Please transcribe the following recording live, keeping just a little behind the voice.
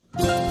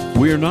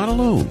We are not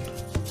alone.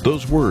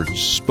 Those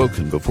words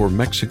spoken before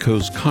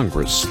Mexico's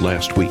Congress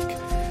last week.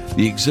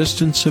 The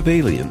existence of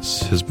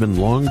aliens has been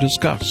long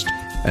discussed,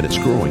 and it's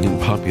growing in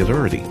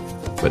popularity.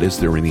 But is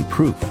there any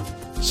proof?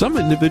 Some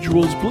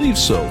individuals believe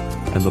so,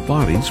 and the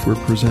bodies were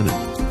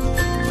presented.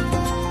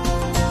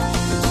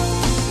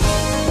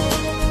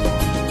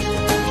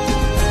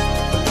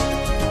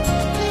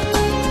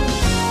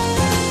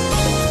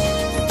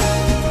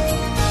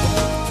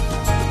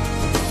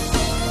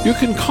 You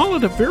can call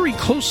it a very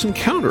close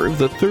encounter of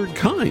the third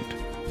kind.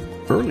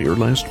 Earlier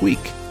last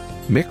week,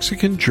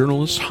 Mexican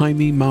journalist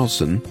Jaime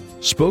Maussan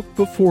spoke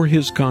before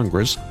his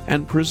Congress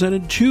and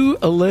presented 2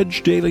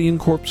 alleged alien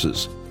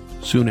corpses.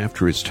 Soon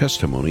after his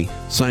testimony,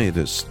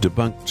 scientists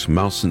debunked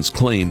Maussan's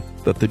claim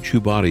that the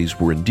 2 bodies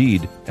were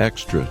indeed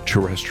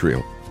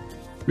extraterrestrial.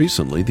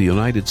 Recently, the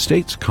United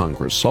States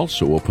Congress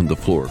also opened the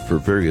floor for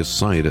various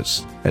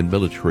scientists and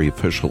military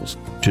officials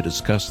to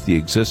discuss the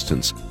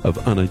existence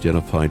of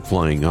unidentified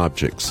flying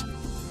objects.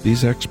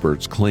 These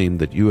experts claim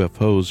that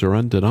UFOs are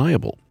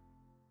undeniable.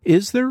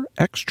 Is there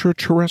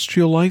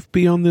extraterrestrial life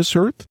beyond this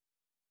earth?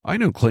 I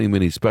don't claim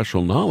any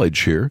special knowledge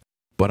here,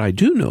 but I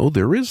do know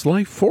there is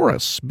life for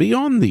us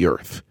beyond the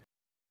earth.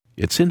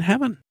 It's in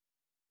heaven,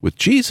 with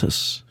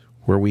Jesus,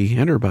 where we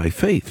enter by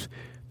faith.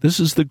 This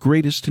is the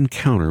greatest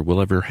encounter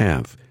we'll ever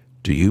have.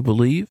 Do you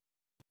believe?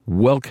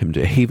 Welcome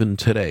to Haven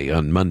Today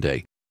on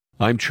Monday.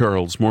 I'm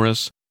Charles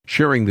Morris,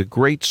 sharing the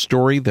great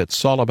story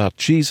that's all about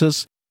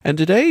Jesus, and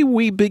today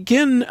we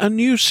begin a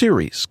new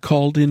series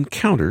called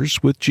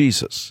Encounters with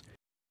Jesus.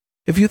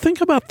 If you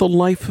think about the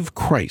life of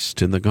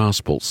Christ in the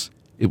Gospels,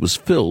 it was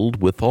filled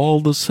with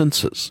all the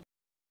senses.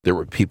 There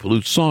were people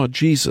who saw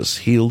Jesus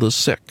heal the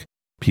sick.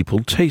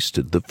 People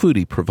tasted the food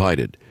he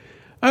provided.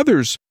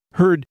 Others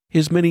heard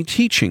his many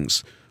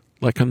teachings,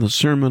 like on the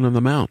Sermon on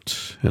the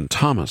Mount, and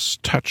Thomas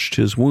touched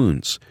his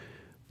wounds.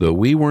 Though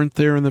we weren't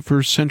there in the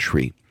first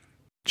century,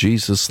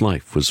 Jesus'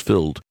 life was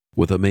filled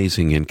with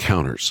amazing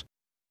encounters.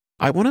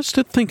 I want us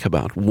to think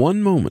about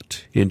one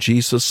moment in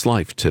Jesus'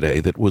 life today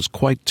that was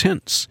quite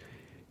tense.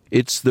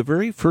 It's the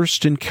very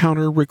first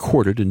encounter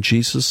recorded in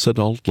Jesus'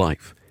 adult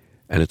life,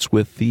 and it's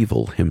with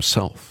evil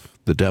himself,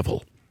 the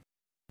devil.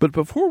 But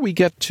before we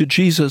get to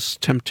Jesus'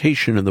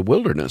 temptation in the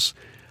wilderness,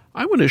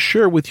 I want to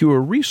share with you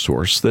a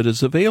resource that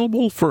is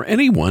available for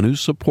anyone who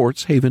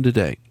supports Haven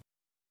Today.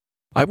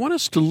 I want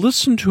us to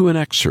listen to an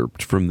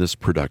excerpt from this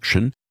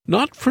production,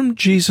 not from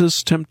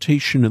Jesus'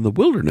 temptation in the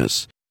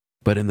wilderness,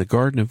 but in the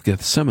Garden of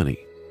Gethsemane,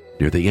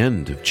 near the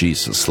end of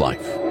Jesus'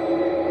 life.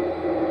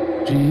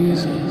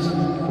 Jesus,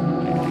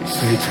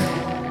 Satan,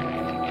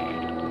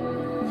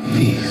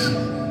 peace.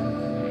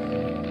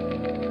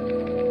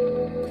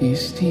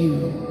 Peace to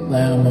you,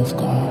 Lamb of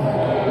God.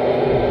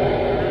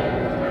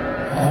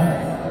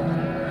 Oh.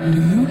 Do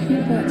you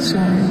hear that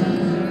sound?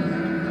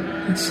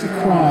 It's the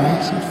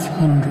cries of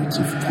hundreds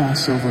of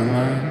Passover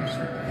lambs.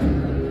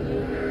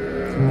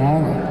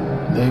 Tomorrow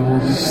they will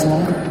be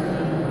slaughtered,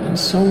 and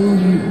so will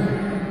you.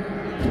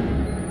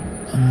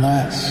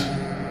 Unless,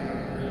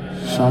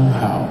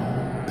 somehow,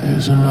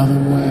 there's another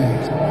way.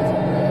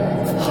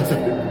 Father,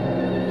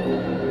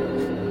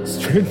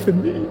 strengthen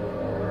me.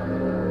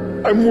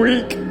 I'm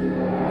weak.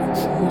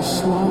 You're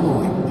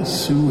swallowing the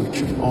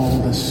sewage of all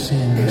the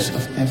sins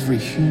of every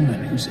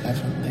human who's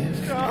ever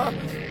lived.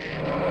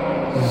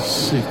 You're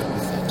sick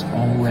with it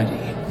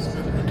already,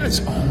 and it's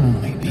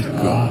only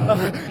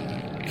begun.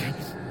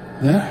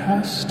 There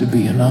has to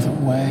be another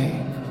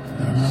way.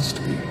 There must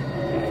be.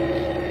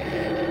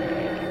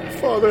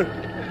 Father,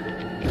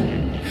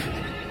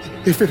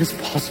 if it is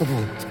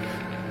possible,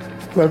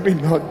 let me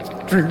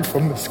not drink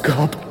from this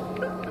cup.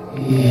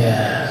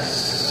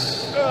 Yes.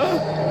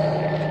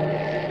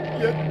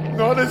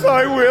 Not as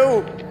I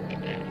will,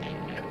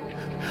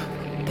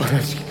 but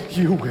as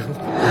you will.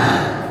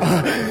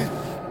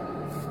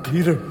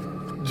 Peter,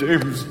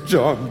 James,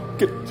 John,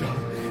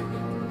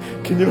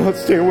 can you not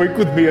stay awake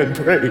with me and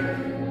pray?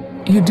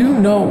 You do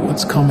know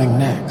what's coming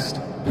next.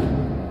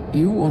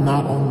 You will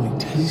not only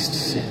taste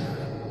sin,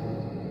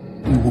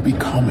 you will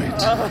become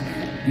it.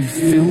 Be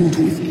filled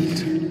with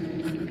it,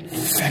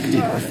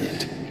 infected with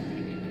it,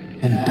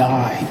 and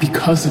die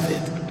because of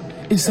it.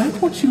 Is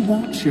that what you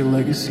want your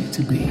legacy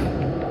to be?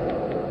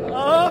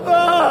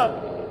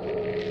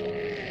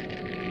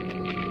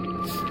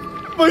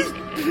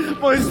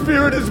 My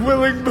spirit is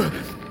willing, but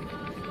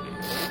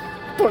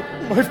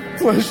my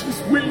flesh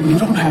is weak. You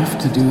don't have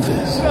to do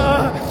this.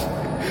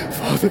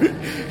 Father,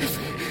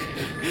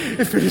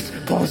 if it is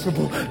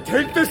possible,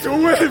 take this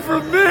away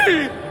from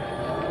me.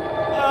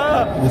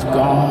 With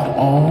God,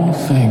 all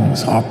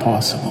things are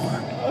possible.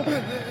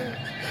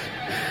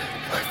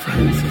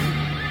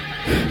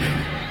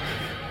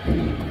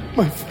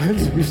 My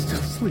friends are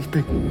still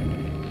sleeping.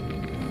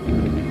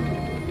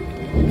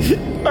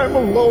 I'm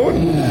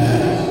alone.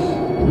 Yeah.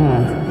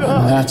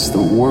 And that's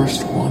the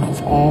worst one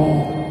of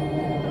all.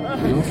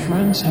 Your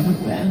friends have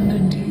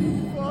abandoned you.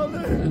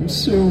 And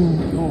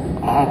soon your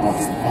Abba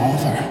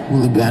Father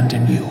will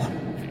abandon you.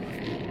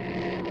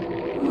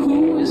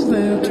 Who is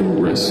there to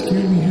rescue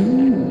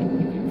you?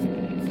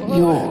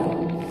 Your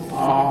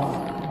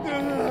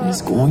Father.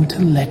 He's going to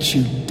let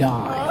you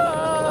die.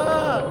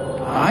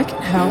 I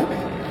can help.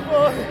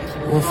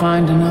 We'll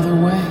find another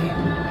way.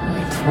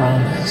 I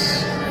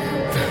promise.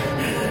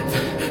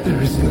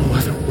 There is no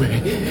other way.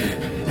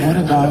 What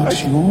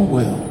about your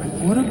will?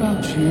 What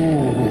about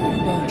your will?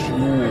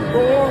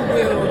 Your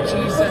will,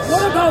 Jesus.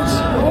 What about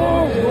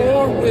your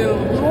will? Your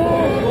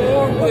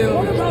will.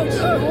 What about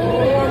your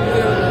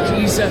will,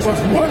 Jesus? But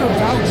what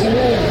about your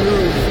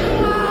will?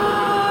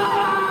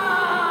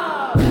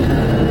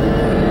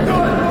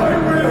 Not my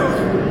will.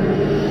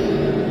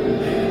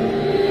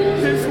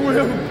 His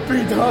will be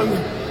done.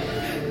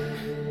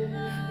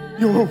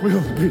 Your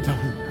will be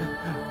done,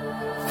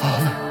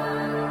 Father,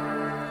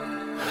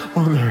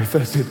 on earth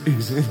as it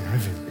is in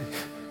heaven.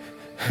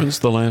 When's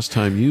the last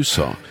time you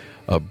saw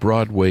a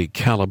Broadway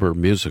caliber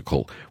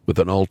musical with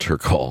an altar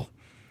call?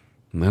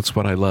 And that's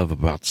what I love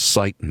about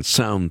Sight and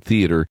Sound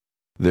Theater.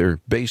 They're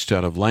based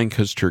out of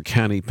Lancaster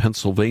County,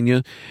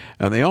 Pennsylvania,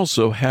 and they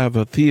also have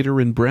a theater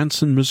in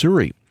Branson,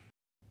 Missouri.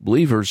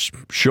 Believers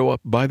show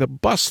up by the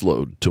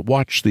busload to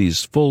watch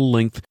these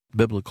full-length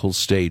biblical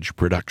stage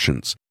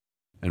productions.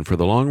 And for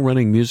the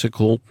long-running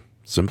musical,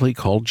 simply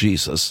called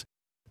Jesus,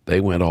 they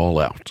went all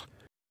out.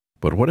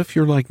 But what if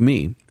you're like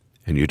me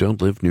and you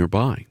don't live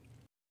nearby?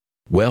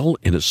 Well,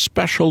 in a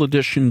special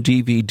edition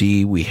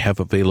DVD we have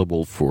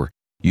available for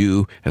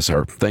you as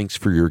our thanks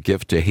for your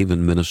gift to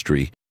Haven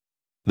Ministry,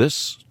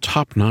 this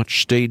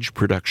top-notch stage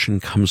production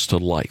comes to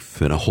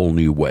life in a whole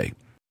new way.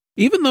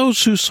 Even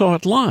those who saw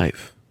it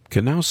live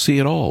can now see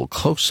it all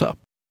close up.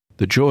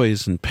 The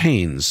joys and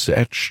pains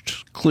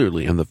etched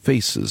clearly on the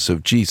faces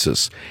of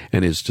Jesus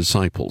and his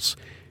disciples.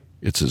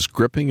 It's as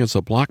gripping as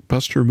a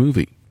blockbuster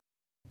movie,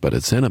 but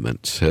it's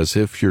intimate, as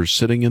if you're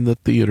sitting in the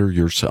theater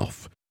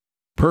yourself.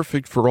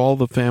 Perfect for all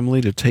the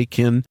family to take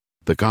in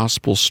the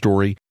gospel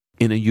story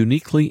in a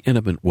uniquely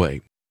intimate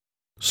way.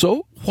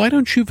 So why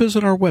don't you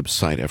visit our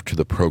website after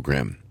the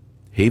program,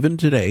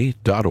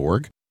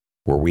 haventoday.org,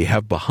 where we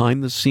have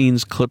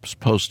behind-the-scenes clips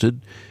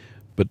posted.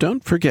 But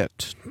don't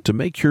forget to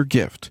make your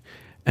gift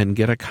and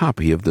get a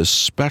copy of this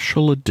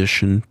special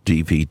edition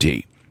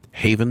DVD,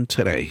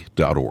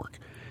 haventoday.org.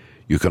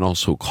 You can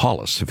also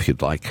call us if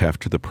you'd like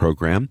after the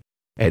program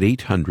at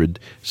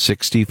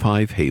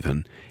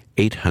 800-65-HAVEN,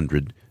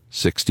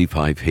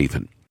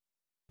 800-65-HAVEN.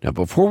 Now,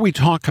 before we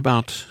talk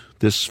about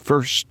this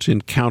first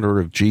encounter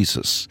of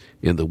Jesus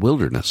in the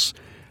wilderness,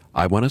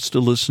 I want us to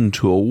listen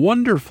to a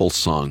wonderful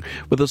song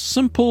with a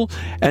simple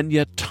and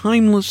yet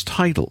timeless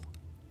title.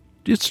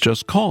 It's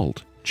just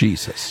called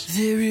Jesus.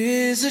 There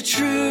is a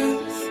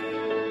truth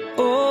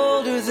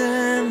older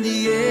than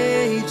the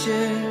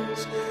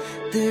ages.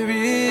 There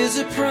is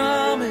a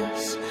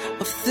promise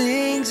of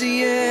things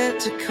yet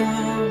to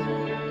come.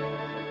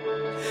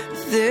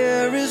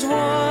 There is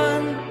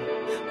one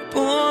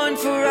born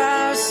for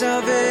our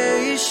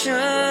salvation,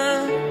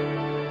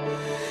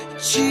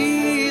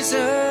 Jesus.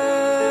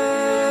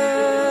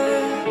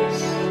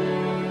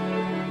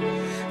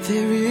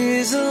 There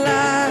is a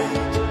light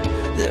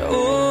that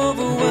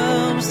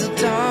overwhelms the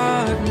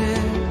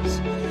darkness.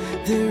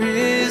 There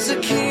is a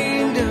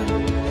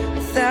kingdom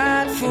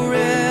that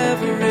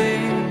forever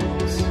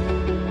reigns.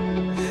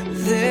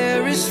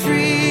 There is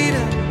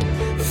freedom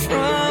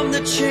from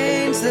the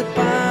chains that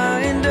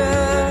bind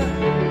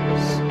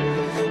us.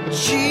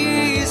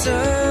 Jesus,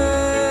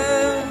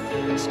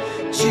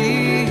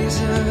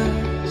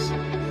 Jesus,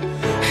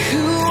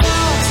 who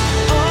walks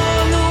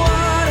on the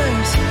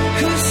waters,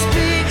 who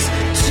speaks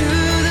to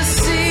the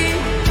sea,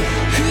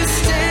 who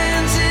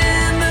stands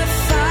in the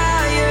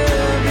fire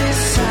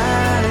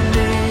beside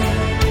me.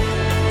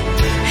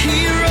 He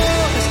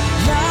roars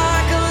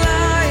like a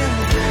lion,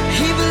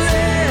 he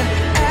bled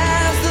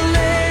as the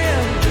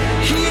lamb,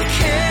 he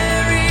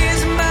carries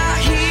my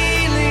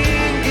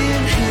healing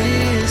in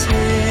his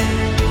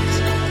hands.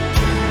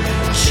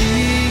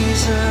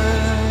 Jesus.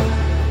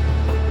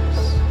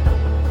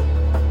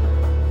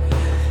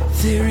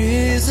 There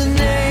is a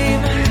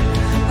name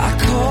I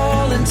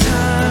call in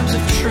times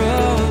of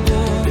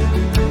trouble.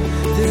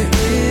 There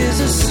is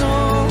a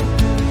song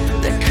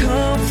that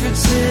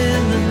comforts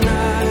in the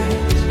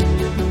night.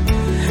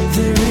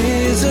 There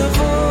is a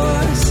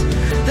voice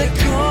that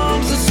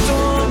calms the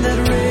storm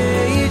that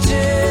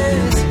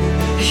rages.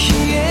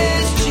 He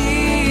is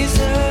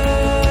Jesus,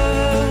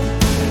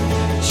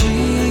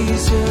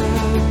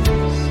 Jesus.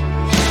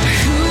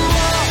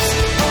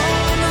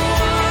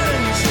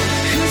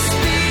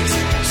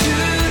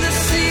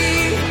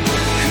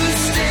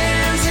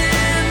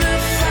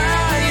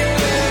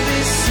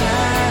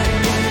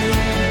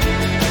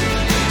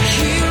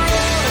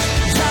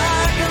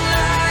 Like a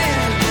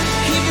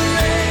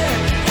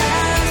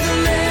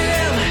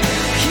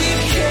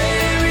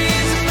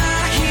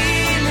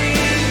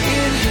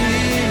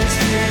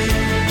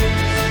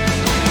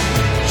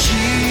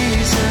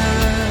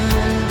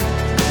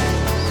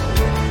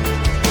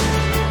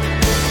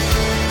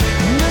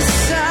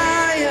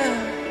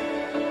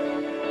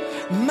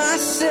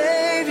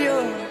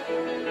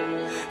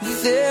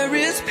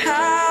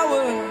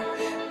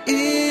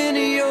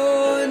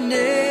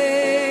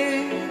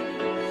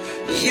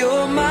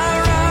You're my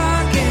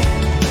rock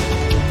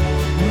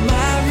and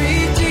my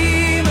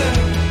redeemer.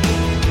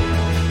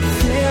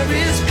 There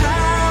is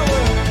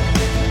power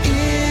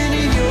in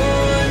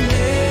your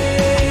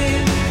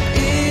name,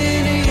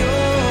 in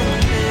your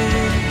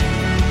name.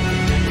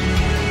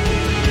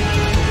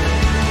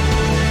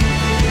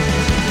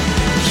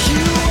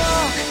 You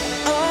walk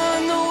on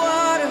the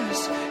waters,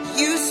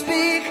 you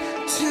speak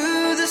to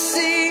the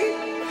sea,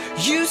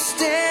 you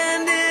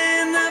stand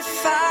in the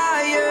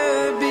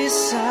fire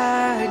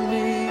beside me.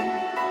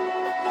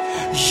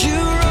 You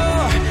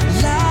roar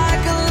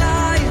like a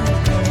lion,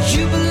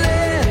 you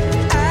bled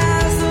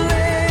as the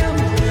lamb,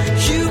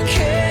 you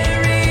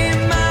carry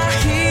my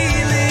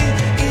healing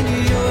in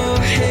your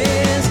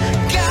hands.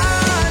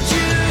 God,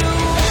 you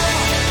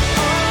walk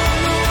on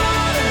the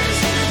waters,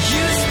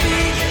 you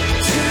speak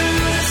to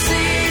the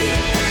sea,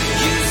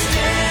 you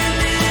stand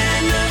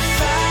in the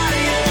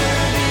fire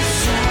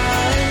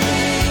beside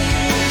me.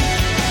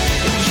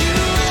 You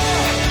roar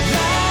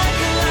like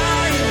a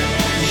lion,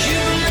 you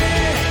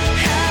bled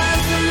as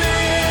the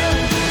lamb,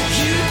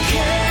 you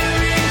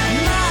carry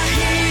my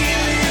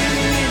healing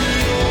in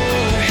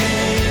your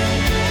hands.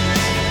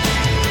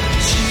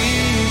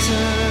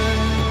 Jesus,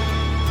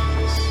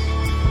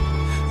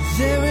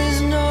 there is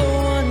no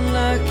one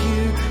like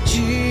you,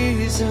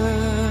 Jesus.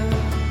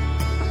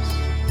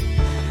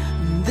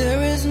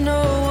 There is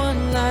no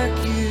one like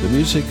you. The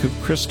music of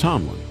Chris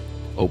Tomlin,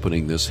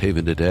 opening this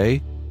Haven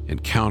today,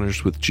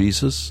 Encounters with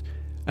Jesus,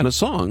 and a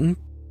song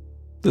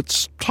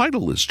that's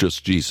title is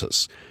just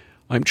Jesus.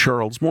 I'm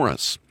Charles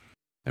Morris,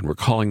 and we're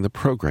calling the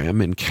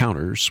program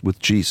Encounters with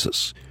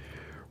Jesus.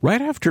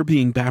 Right after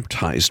being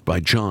baptized by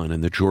John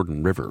in the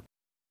Jordan River,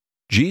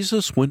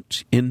 Jesus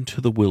went into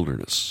the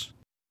wilderness.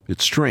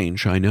 It's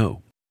strange, I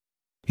know.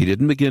 He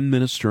didn't begin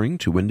ministering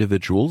to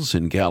individuals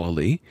in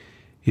Galilee.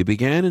 He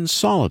began in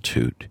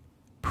solitude,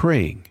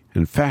 praying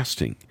and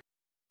fasting.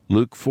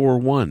 Luke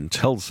 4:1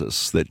 tells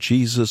us that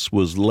Jesus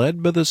was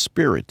led by the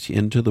Spirit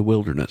into the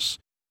wilderness.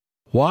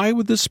 Why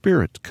would the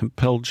Spirit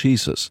compel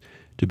Jesus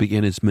to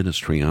begin his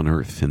ministry on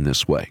earth in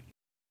this way?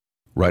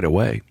 Right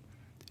away,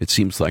 it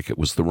seems like it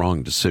was the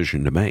wrong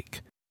decision to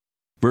make.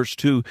 Verse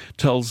 2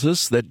 tells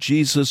us that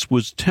Jesus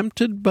was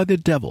tempted by the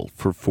devil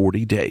for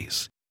 40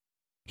 days.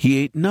 He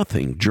ate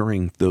nothing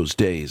during those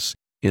days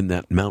in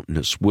that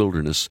mountainous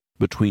wilderness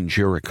between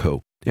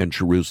Jericho and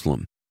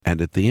Jerusalem,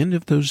 and at the end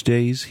of those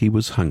days he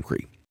was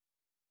hungry.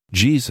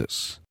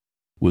 Jesus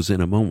was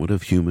in a moment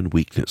of human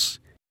weakness,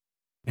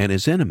 and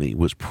his enemy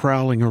was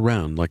prowling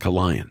around like a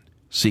lion,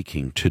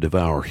 seeking to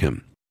devour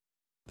him.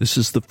 This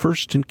is the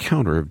first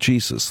encounter of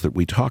Jesus that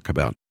we talk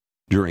about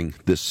during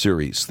this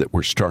series that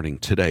we're starting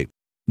today.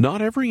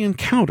 Not every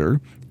encounter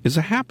is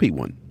a happy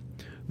one,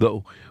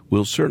 though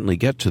we'll certainly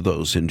get to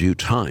those in due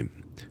time.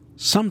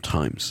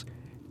 Sometimes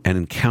an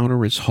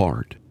encounter is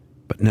hard,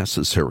 but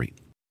necessary.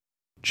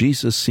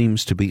 Jesus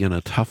seems to be in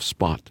a tough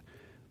spot,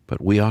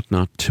 but we ought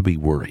not to be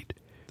worried.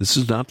 This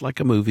is not like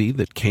a movie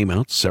that came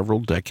out several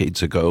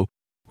decades ago,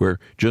 where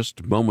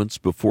just moments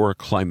before a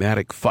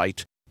climatic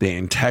fight, the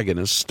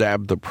antagonist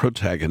stabbed the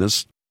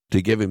protagonist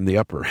to give him the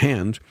upper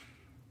hand.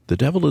 The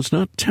devil is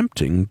not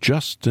tempting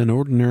just an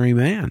ordinary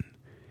man.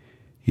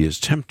 He is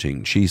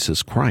tempting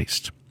Jesus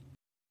Christ.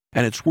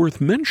 And it's worth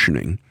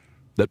mentioning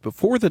that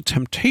before the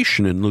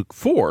temptation in Luke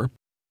 4,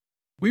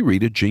 we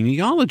read a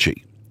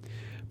genealogy.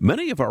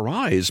 Many of our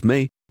eyes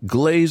may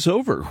glaze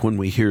over when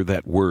we hear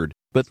that word,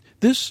 but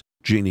this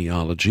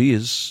genealogy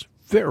is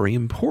very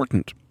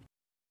important.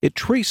 It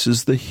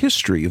traces the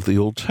history of the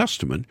Old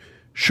Testament,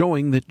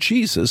 showing that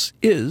Jesus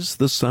is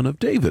the son of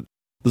David,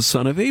 the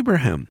son of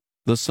Abraham,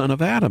 the son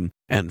of Adam,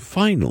 and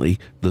finally,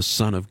 the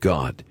Son of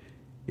God.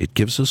 It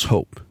gives us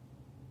hope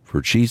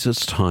for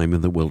Jesus' time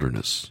in the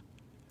wilderness.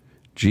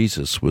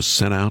 Jesus was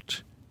sent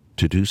out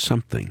to do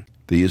something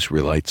the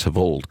Israelites of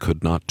old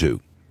could not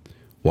do: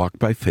 walk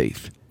by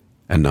faith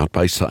and not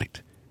by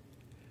sight.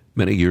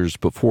 Many years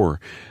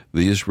before,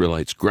 the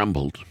Israelites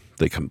grumbled,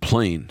 they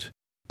complained,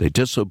 they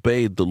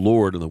disobeyed the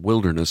Lord in the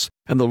wilderness,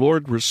 and the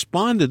Lord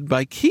responded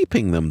by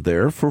keeping them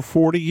there for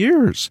 40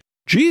 years.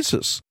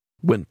 Jesus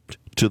went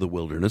to the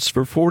wilderness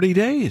for 40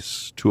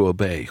 days to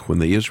obey when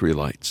the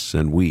Israelites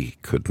and we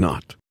could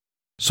not.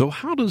 So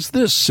how does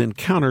this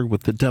encounter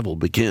with the devil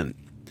begin?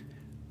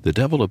 The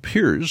devil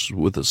appears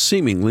with a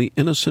seemingly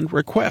innocent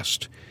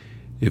request.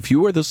 If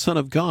you are the Son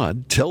of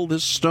God, tell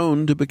this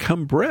stone to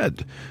become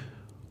bread.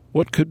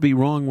 What could be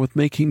wrong with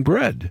making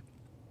bread?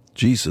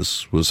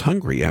 Jesus was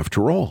hungry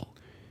after all.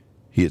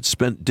 He had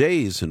spent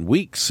days and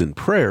weeks in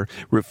prayer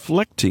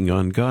reflecting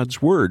on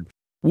God's word.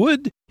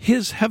 Would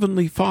his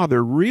heavenly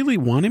Father really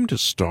want him to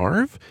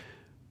starve?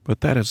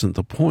 But that isn't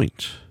the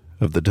point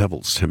of the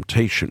devil's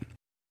temptation.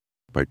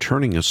 By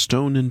turning a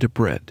stone into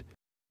bread,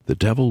 the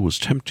devil was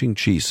tempting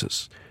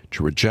Jesus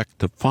to reject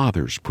the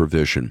Father's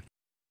provision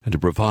and to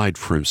provide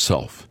for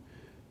himself.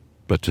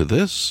 But to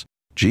this,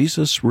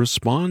 Jesus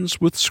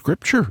responds with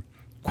Scripture,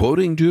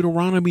 quoting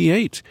Deuteronomy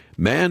 8,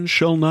 "Man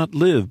shall not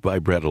live by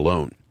bread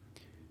alone."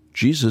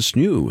 Jesus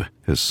knew,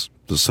 as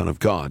the Son of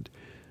God,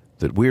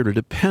 that we're to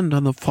depend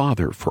on the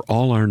Father for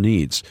all our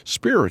needs,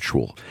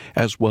 spiritual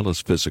as well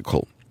as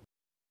physical.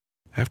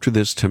 After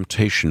this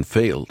temptation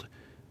failed,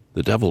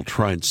 the devil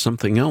tried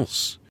something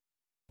else.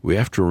 We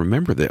have to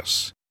remember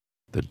this.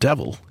 The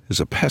devil is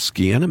a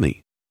pesky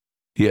enemy.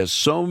 He has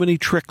so many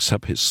tricks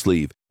up his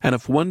sleeve, and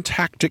if one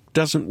tactic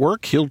doesn't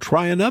work, he'll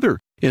try another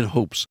in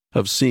hopes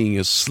of seeing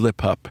us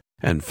slip up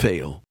and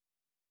fail.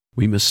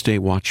 We must stay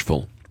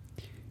watchful.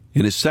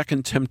 In his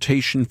second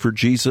temptation for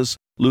Jesus,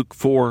 Luke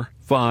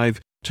 4:5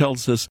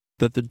 tells us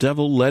that the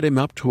devil led him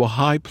up to a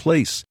high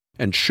place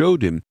and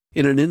showed him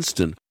in an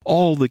instant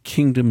all the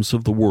kingdoms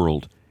of the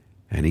world.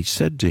 And he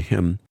said to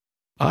him,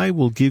 I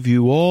will give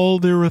you all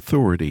their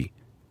authority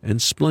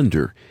and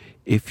splendor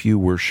if you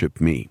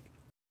worship me.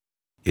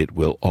 It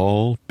will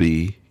all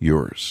be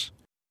yours.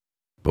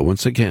 But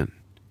once again,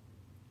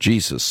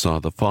 Jesus saw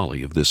the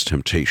folly of this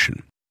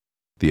temptation.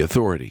 The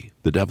authority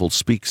the devil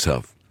speaks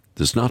of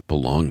does not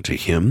belong to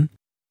him.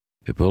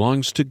 It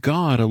belongs to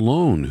God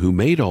alone, who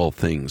made all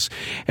things.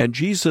 And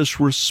Jesus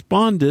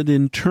responded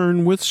in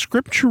turn with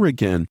Scripture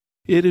again.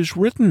 It is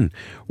written,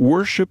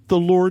 worship the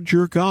Lord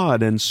your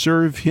God and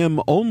serve him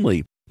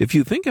only. If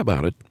you think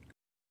about it,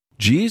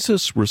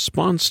 Jesus'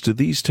 response to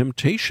these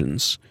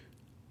temptations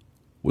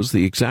was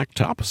the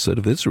exact opposite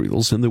of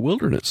Israel's in the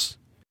wilderness.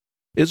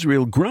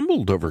 Israel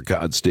grumbled over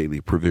God's daily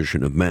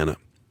provision of manna.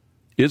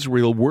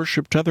 Israel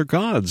worshipped other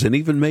gods and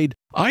even made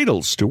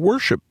idols to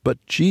worship,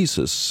 but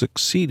Jesus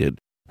succeeded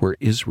where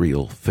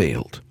Israel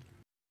failed.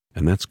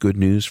 And that's good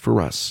news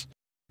for us,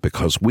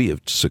 because we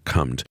have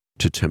succumbed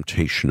to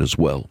temptation as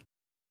well.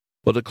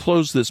 Well, to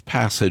close this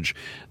passage,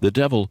 the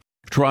devil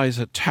tries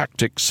a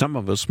tactic some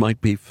of us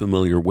might be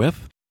familiar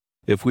with.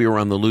 If we are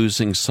on the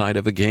losing side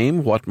of a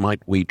game, what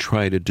might we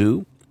try to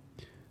do?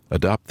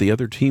 Adopt the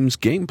other team's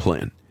game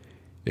plan.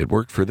 It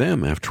worked for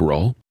them, after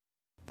all.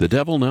 The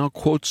devil now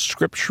quotes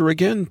Scripture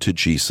again to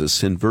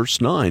Jesus in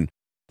verse 9.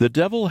 The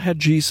devil had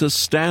Jesus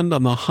stand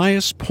on the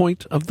highest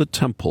point of the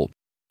temple.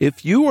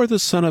 If you are the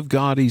Son of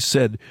God, he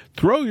said,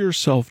 throw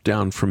yourself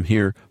down from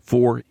here,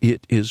 for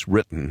it is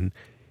written,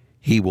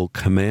 he will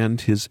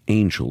command his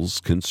angels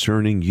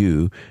concerning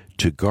you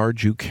to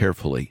guard you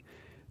carefully.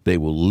 They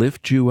will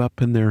lift you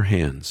up in their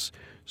hands,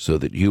 so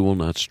that you will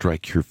not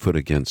strike your foot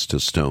against a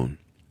stone.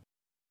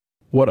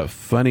 What a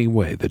funny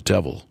way the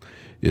devil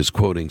is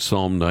quoting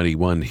Psalm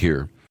 91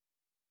 here.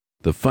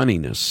 The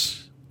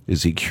funniness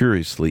is he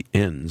curiously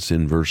ends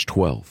in verse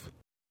 12.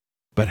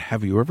 But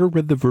have you ever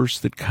read the verse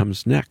that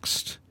comes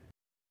next?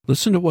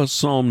 Listen to what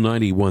Psalm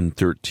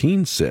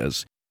 91:13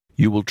 says.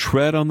 You will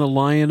tread on the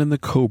lion and the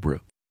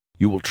cobra.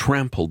 You will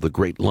trample the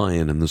great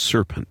lion and the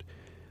serpent.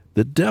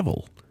 The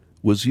devil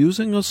was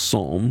using a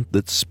psalm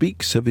that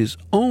speaks of his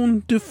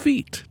own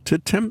defeat to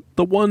tempt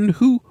the one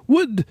who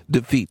would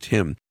defeat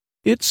him.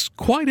 It's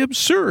quite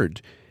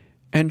absurd.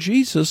 And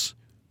Jesus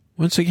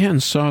once again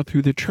saw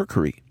through the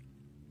trickery,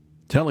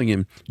 telling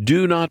him,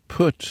 do not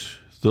put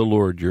the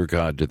Lord your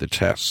God to the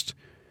test.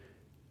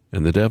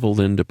 And the devil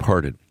then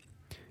departed,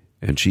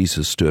 and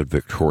Jesus stood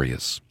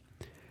victorious.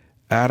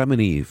 Adam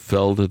and Eve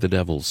fell to the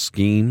devil's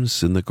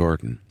schemes in the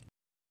garden.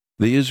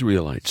 The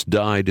Israelites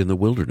died in the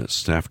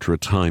wilderness after a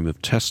time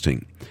of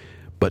testing,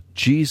 but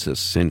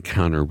Jesus'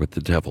 encounter with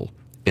the devil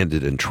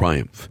ended in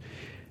triumph.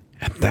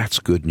 And that's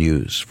good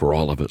news for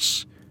all of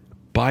us.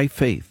 By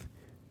faith,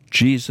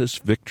 Jesus'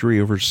 victory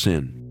over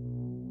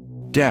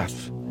sin,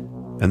 death,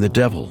 and the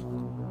devil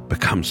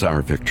becomes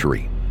our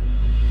victory.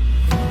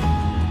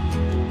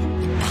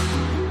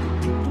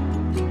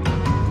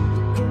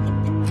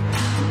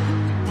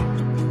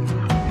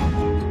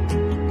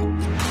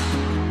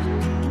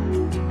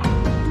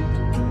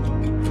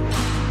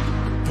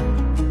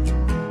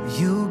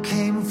 You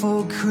came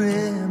for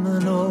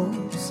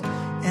criminals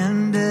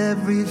and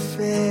every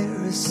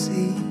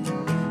Pharisee.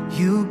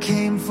 You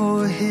came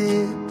for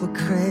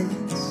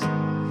hypocrites,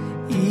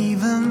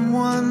 even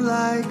one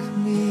like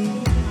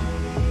me.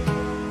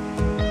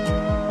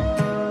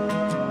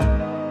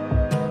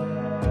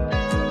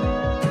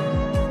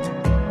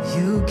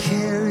 You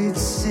carried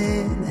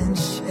sin and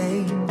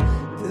shame,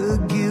 the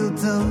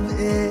guilt of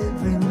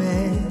every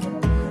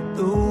man,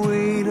 the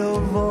weight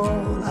of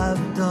all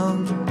I've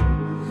done,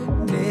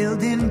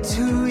 nailed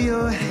into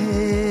your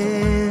head.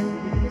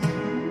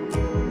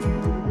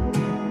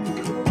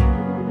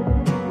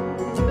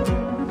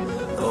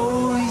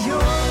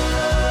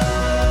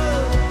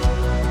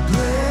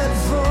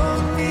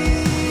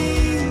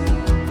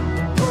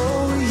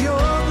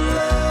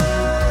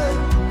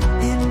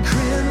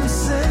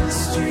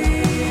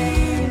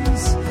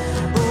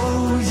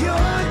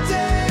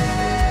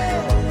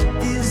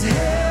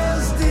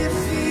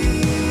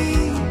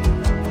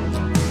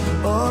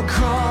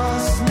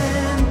 Cross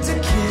meant to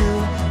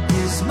kill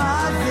is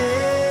my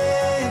veil.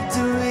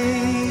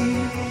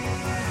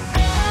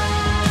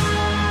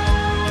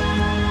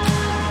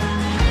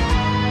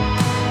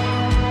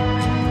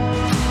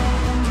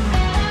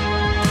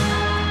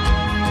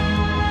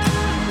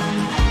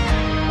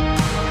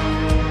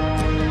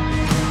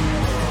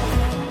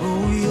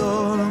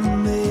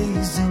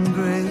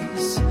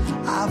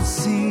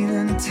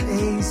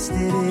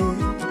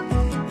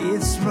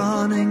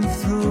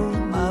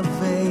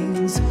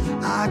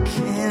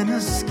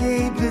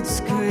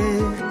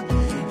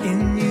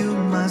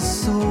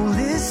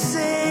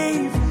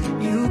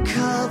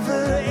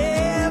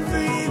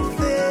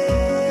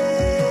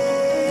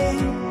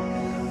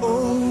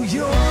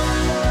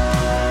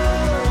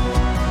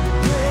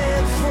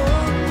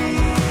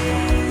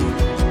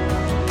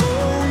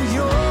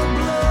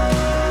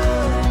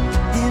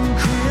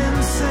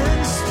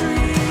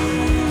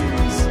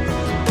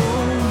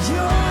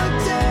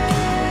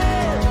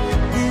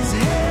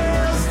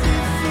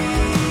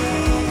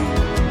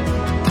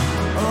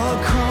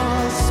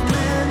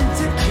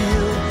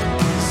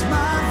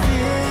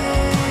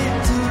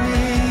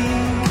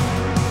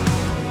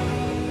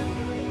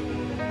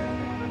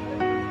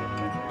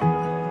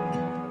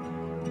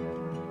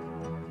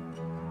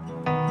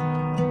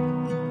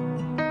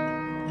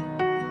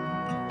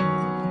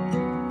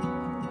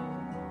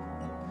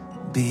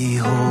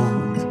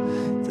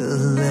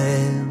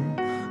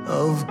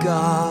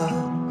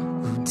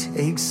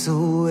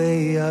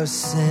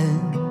 sin,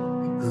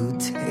 who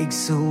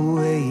takes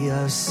away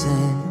our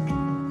sin.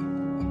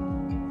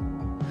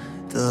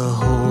 The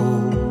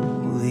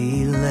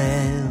Holy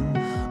Lamb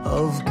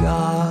of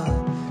God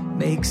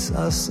makes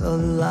us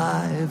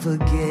alive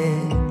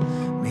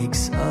again,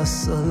 makes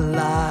us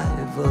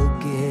alive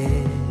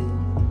again.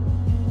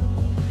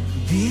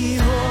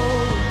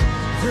 Behold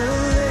the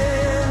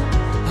Lamb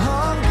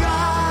of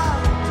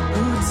God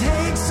who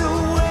takes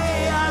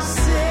away our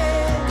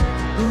sin,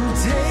 who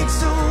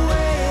takes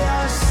away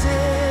our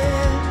sin.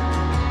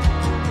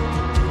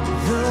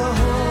 The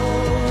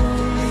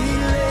Holy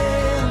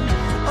Lamb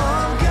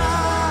of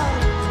God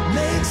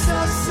makes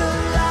us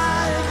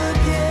alive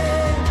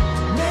again,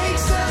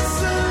 makes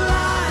us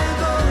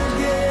alive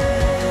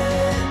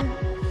again.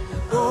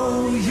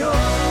 Oh,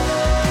 your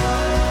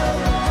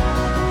love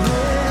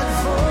bled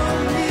for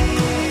me.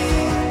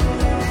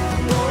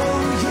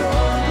 Oh,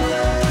 your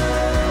blood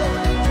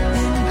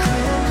in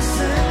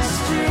crimson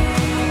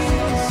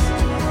streams.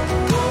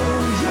 Oh,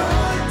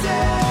 your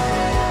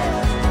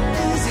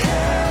death is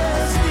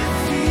hell's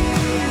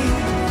defeat.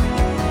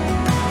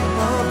 A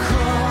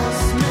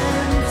cross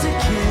meant to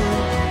kill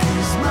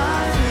is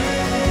my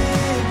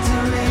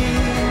victory.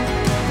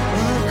 A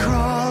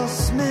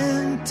cross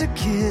meant to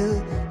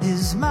kill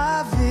is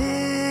my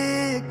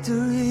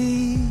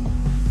victory.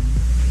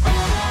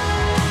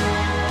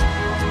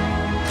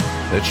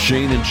 That's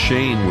Shane and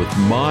Shane with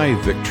My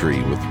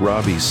Victory with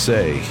Robbie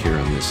Say here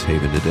on This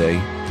Haven Today,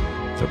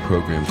 a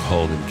program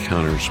called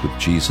Encounters with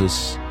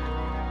Jesus.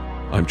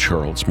 I'm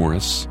Charles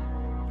Morris.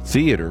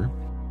 Theater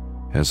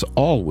has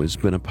always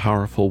been a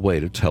powerful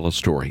way to tell a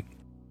story.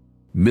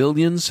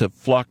 Millions have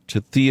flocked to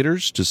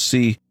theaters to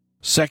see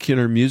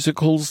secular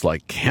musicals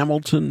like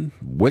Hamilton,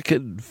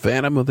 Wicked,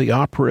 Phantom of the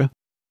Opera,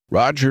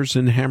 Rodgers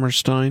and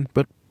Hammerstein,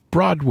 but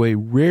Broadway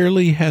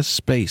rarely has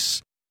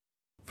space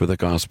for the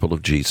gospel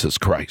of Jesus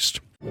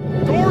Christ.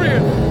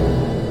 Dorian!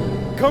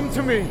 Come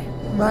to me!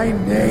 My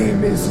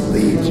name is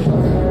Legion,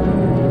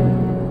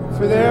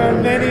 for there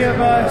are many of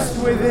us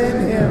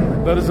within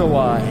him. That is a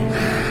lie.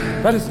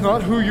 That is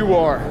not who you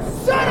are.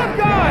 Son of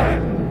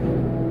God!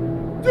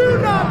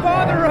 Do not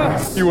bother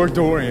us! You are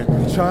Dorian,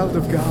 the child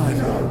of God,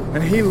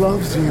 and he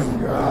loves you.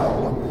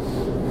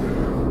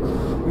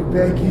 We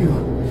beg you,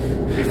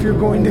 if you're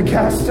going to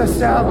cast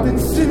us out, then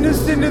send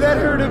us into that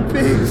herd of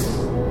pigs.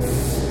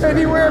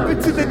 Anywhere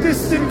but to the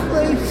distant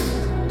place.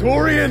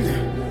 Dorian,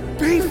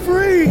 be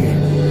free!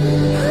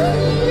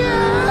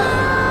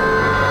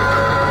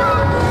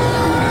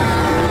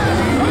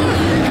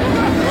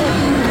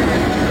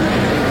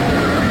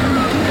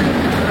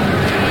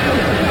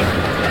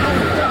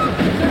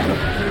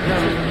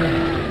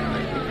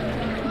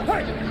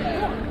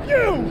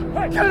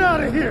 Get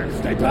out of here!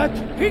 Stay back!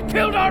 He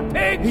killed our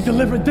pigs! He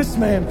delivered this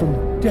man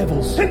from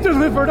devils. He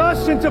delivered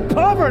us into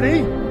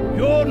poverty!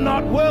 You're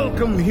not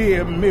welcome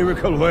here,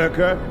 miracle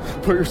worker.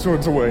 Put your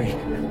swords away.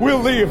 We'll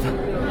leave.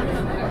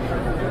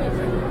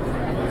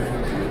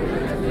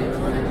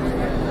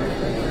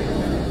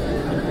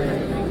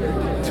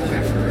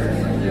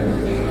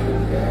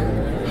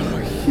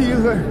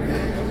 Healer,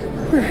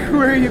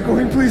 where are you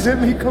going? Please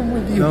let me come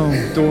with you. No,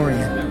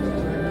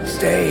 Dorian.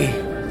 Stay.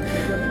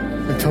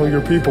 And tell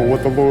your people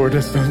what the Lord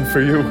has done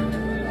for you.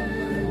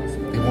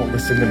 They won't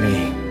listen to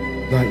me.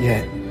 Not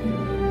yet.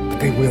 But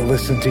they will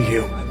listen to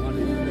you.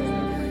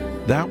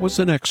 That was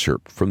an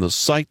excerpt from the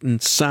Sight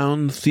and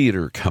Sound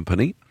Theater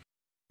Company.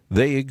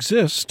 They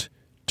exist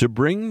to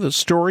bring the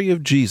story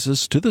of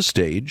Jesus to the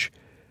stage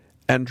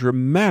and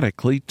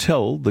dramatically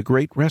tell the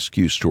great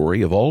rescue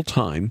story of all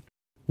time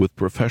with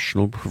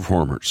professional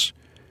performers.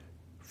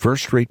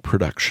 First-rate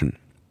production,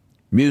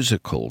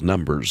 musical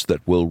numbers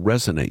that will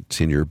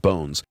resonate in your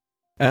bones,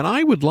 and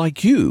I would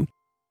like you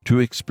to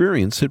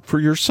experience it for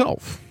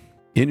yourself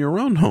in your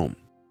own home.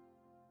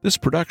 This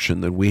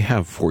production that we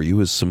have for you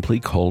is simply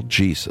called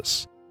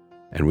Jesus,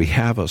 and we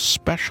have a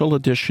special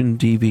edition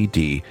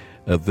DVD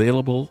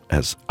available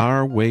as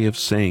our way of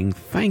saying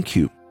thank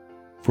you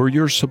for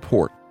your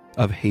support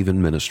of Haven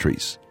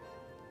Ministries.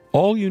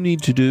 All you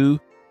need to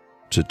do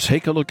to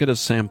take a look at a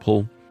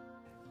sample,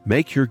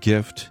 make your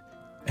gift,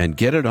 and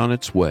get it on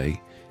its way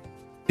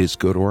is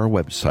go to our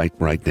website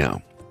right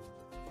now.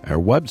 Our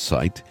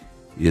website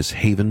is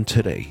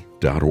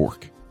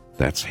haventoday.org.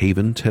 That's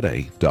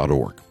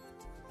haventoday.org.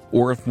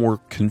 Or if more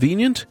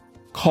convenient,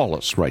 call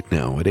us right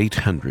now at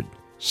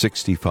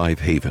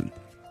 800-65-HAVEN.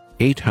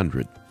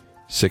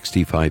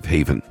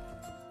 800-65-HAVEN.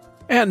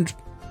 And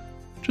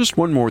just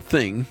one more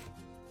thing.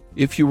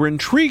 If you were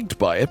intrigued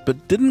by it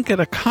but didn't get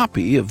a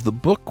copy of the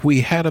book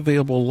we had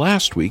available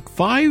last week,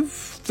 5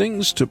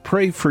 Things to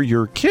Pray for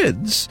Your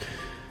Kids,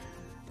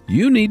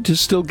 you need to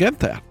still get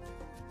that.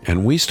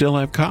 And we still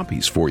have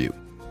copies for you.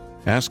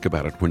 Ask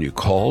about it when you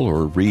call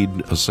or read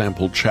a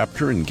sample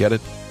chapter and get it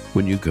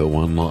when you go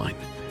online.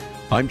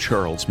 I'm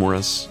Charles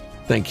Morris.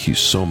 Thank you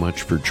so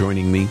much for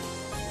joining me.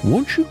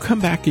 Won't you come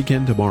back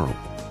again tomorrow,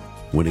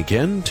 when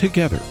again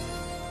together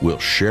we'll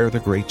share the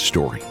great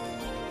story.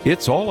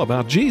 It's all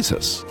about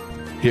Jesus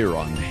here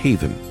on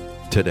Haven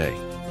Today.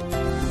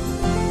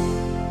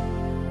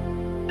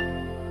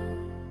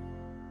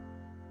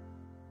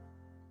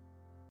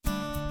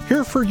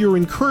 Here for your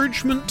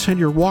encouragement and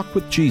your walk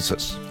with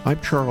Jesus.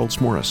 I'm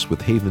Charles Morris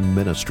with Haven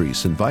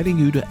Ministries, inviting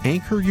you to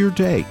anchor your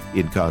day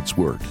in God's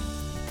Word.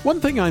 One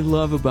thing I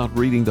love about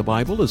reading the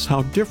Bible is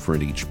how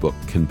different each book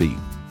can be.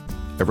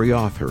 Every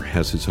author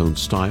has his own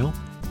style,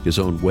 his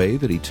own way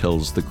that he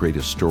tells the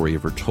greatest story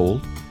ever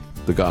told.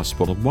 The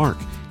Gospel of Mark,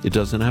 it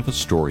doesn't have a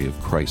story of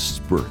Christ's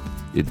birth.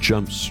 It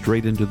jumps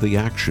straight into the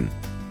action,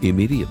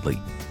 immediately.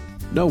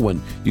 No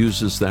one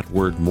uses that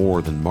word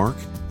more than Mark,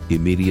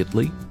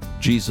 immediately.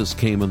 Jesus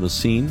came on the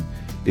scene.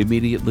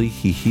 Immediately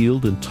he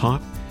healed and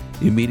taught.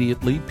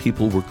 Immediately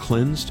people were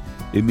cleansed.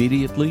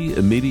 Immediately,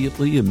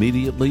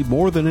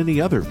 more than any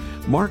other.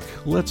 Mark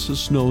lets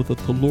us know that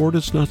the Lord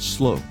is not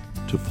slow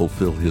to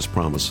fulfill his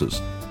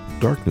promises.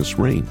 Darkness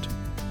reigned,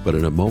 but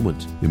in a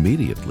moment,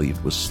 immediately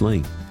it was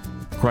slain.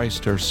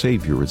 Christ our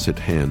Savior is at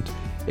hand,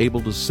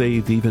 able to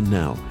save even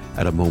now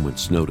at a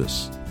moment's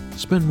notice.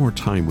 Spend more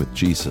time with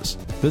Jesus.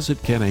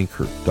 Visit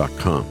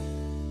GetAnchor.com.